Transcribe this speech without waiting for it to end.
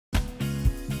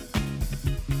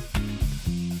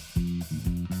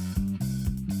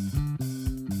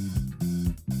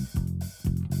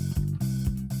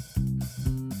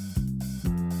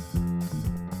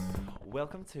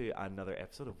welcome to another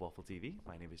episode of Waffle TV.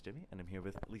 My name is Jimmy, and I'm here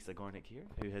with Lisa Gornick here,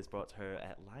 who has brought her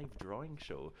live drawing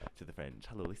show to the Fringe.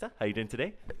 Hello, Lisa. How are you doing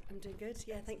today? I'm doing good.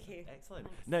 Yeah, thank you. Excellent.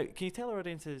 Thanks. Now, can you tell our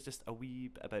audiences just a wee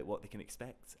bit about what they can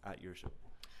expect at your show?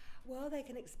 Well, they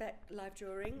can expect live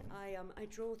drawing. I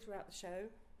draw throughout the show.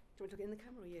 Do you want to look in the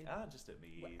camera or you? Just at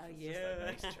me. Well, It's you. just a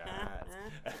nice chat.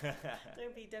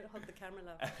 Don't hug the camera,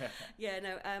 love. Yeah,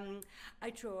 no. I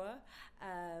draw.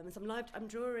 So I'm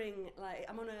drawing like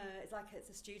it's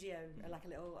a studio, like a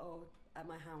little at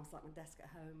my house, like my desk at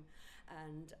home,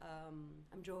 and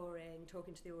I'm drawing,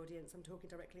 talking to the audience. I'm talking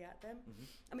directly at them.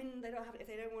 I mean, they don't have if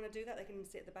they don't want to do that, they can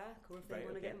sit at the back, or if they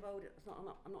want to get involved.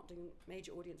 I'm not doing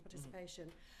major audience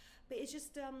participation. But it's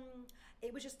just,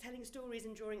 it was just telling stories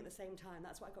and drawing at the same time.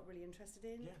 That's what I got really interested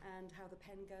in, and how the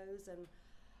pen goes and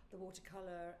the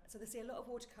watercolour. So they see a lot of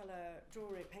watercolour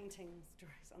drawing, paintings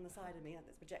on the side of me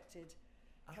that's projected,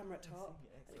 camera at top,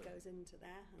 and it goes into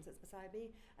there and sits beside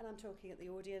me. And I'm talking at the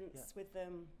audience with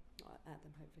them, not at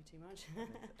them hopefully too much,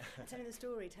 telling a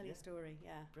story, a story,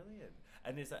 Brilliant.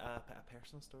 And is it a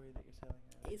personal story that you're telling?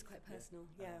 It is quite personal,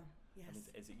 Yes. And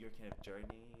is it your kind of journey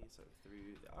sort of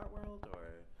through the art world,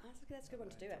 or? That's a good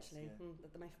one to do, actually.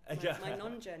 Yeah. My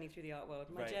non-journey through the art world.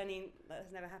 My journey, that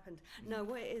has never happened. No,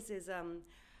 what it is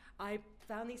I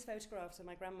found these photographs of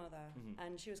my grandmother,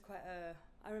 and she was quite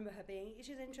I remember her being,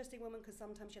 she was an interesting woman because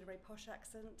sometimes she had a very posh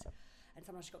accent, and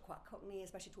sometimes she got quite cockney,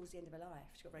 especially towards the end of her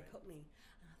life. She got very cockney.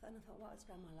 And I thought, what was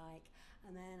grandma like?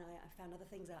 And then I found other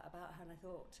things out about her, and I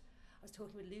thought, I was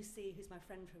talking with Lucy, who's my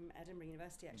friend from Edinburgh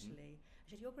University, actually.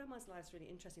 She said, your grandma's life's really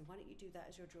interesting. Why don't you do that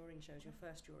as your drawing show, as your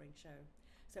first drawing show?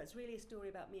 So it's really a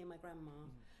story about me and my grandma,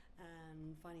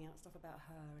 and finding out stuff about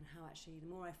her, and how actually the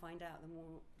more I find out,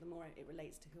 the more it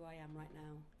relates to who I am right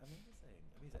now. Amazing.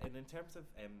 And in terms of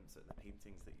sort of the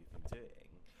paintings that you've been doing,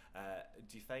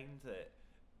 do you find that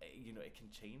it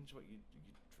can change what you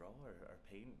draw or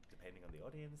paint depending on the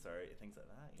audience or things like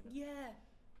that? Yeah.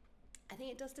 I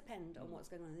think it does depend on what's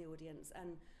going on in the audience,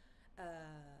 and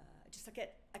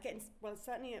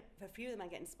certainly for a few of them I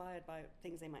get inspired by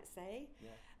things they might say,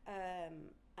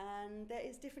 and there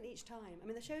is different each time. I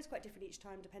mean, the show is quite different each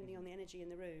time depending on the energy in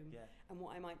the room and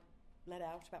what I might let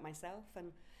out about myself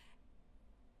and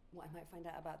what I might find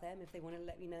out about them if they want to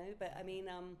let me know. But I mean,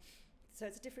 so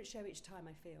it's a different show each time,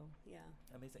 I feel. Yeah.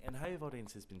 Amazing. And how have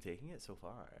audiences been taking it so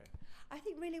far? I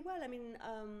think really well. I mean,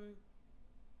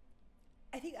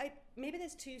 I think maybe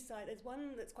there's two sides. There's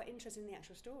one that's quite interested in the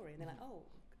actual story, and they're like, oh,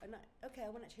 okay, I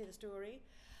want to hear the story.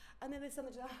 And then there's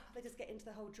something they just get into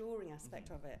the whole drawing aspect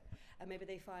of it, and maybe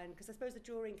they find, because I suppose the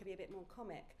drawing can be a bit more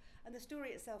comic, and the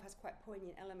story itself has quite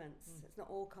poignant elements. It's not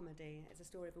all comedy. It's a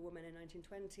story of a woman in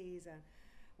 1920s and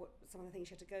what some of the things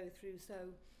she had to go through.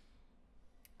 So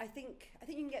I think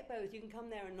you can get both. You can come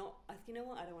there and not, you know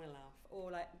what, I don't want to laugh, or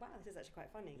like, wow, this is actually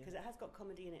quite funny, because it has got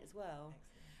comedy in it as well.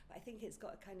 Excellent. I think it's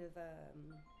got a kind of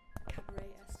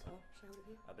cabaret-esque. Oh, should I hold it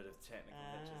here? A bit of technical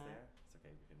pitches there. It's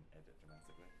okay, we can edit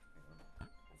dramatically. Hang on.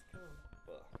 That's cool.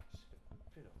 Well,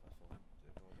 put it off my phone.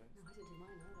 No, I didn't do mine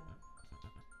either.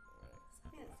 Right.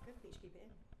 I think that's good. You should keep it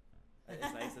in.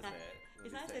 It's nice, isn't it?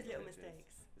 It's nice, those little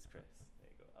mistakes. It's Chris. There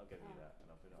you go. I'll give you that,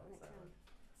 and I'll put it on silent.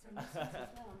 So nice.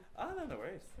 No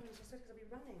worries. It's just because I'll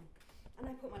be running. And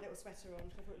I put my little sweater on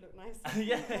because I thought it looked nice.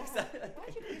 Yeah, exactly. Why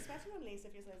did you put your sweater on, Lisa,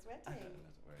 if you're so sweating? Don't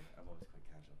worry, I'm always quite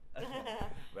casual.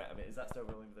 Right, I mean, is that still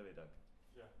rolling with the way, Doug?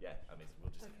 Yeah, amazing. We'll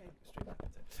just go straight back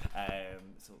into it.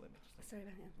 So let me just... Sorry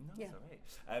about that. No, it's all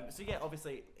right. So yeah,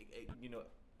 obviously,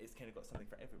 it's kind of got something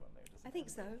for everyone there, doesn't it? I think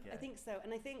so. Yeah. I think so.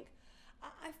 And I think,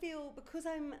 I feel, because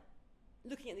I'm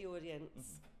looking at the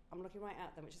audience, I'm looking right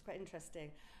at them, which is quite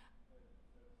interesting.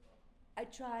 I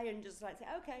try and just like say,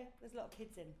 okay, there's a lot of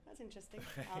kids in. That's interesting.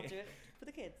 I'll do it for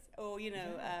the kids. Or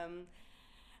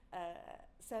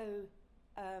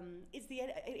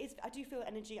I do feel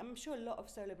energy. I'm sure a lot of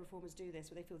solo performers do this,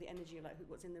 where they feel the energy of like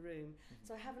what's in the room.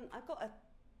 So I've got a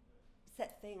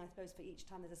set thing, I suppose, for each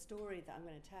time there's a story that I'm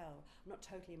going to tell. I'm not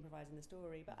totally improvising the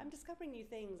story, but I'm discovering new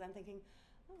things. I'm thinking,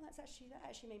 oh, that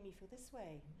actually made me feel this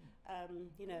way.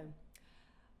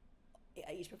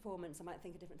 At each performance I might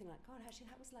think a different thing, like, God, actually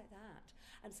that was like that.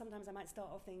 And sometimes I might start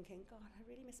off thinking, God, I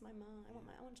really miss my mum. I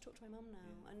want to talk to my mum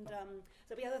now. And so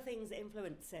there'll be other things that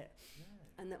influence it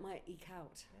and that might eke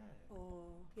out.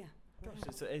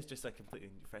 Gosh, so it is just a completely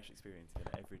fresh experience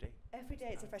every day. Every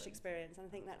day it's a fresh experience, and I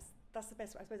think that's the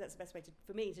best. I suppose that's the best way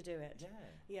for me to do it.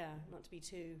 Not to be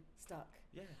too stuck.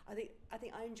 I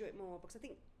think I enjoy it more because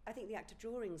I think the act of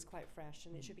drawing is quite fresh,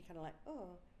 and it should be kind of like,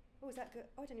 oh, oh, is that good?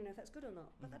 Oh, I don't even know if that's good or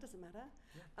not, but that doesn't matter.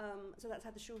 Yeah. So that's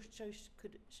how the show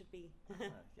should be.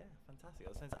 Yeah, fantastic.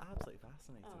 It sounds absolutely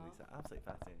fascinating, Lisa. Absolutely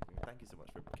fascinating. Thank you so much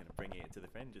for kind of bringing it to the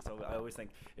fringe. I always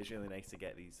think it's really nice to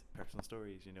get these personal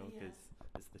stories, you know, because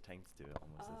it's the time to do it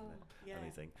almost, isn't it? Yeah.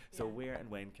 Amazing. So where and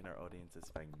when can our audiences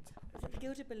find? It's at the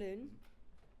Gilded Balloon.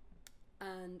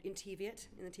 And in Teviot,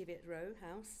 in the Teviot Row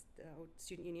house, the old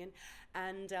student union,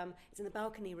 and it's in the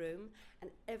balcony room, and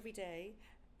every day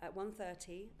at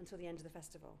 1:30 until the end of the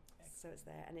festival. So it's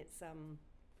there, and it's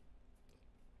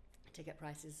ticket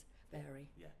prices vary.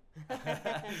 Yeah.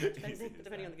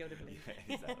 depending on the Gilded Balloon.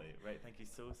 Yeah, exactly. Right. Thank you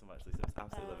so much, Lisa. It's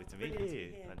absolutely lovely to meet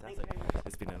you. Yeah, Fantastic.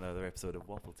 It's been another episode of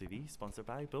Waffle TV, sponsored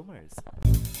by Bulmers.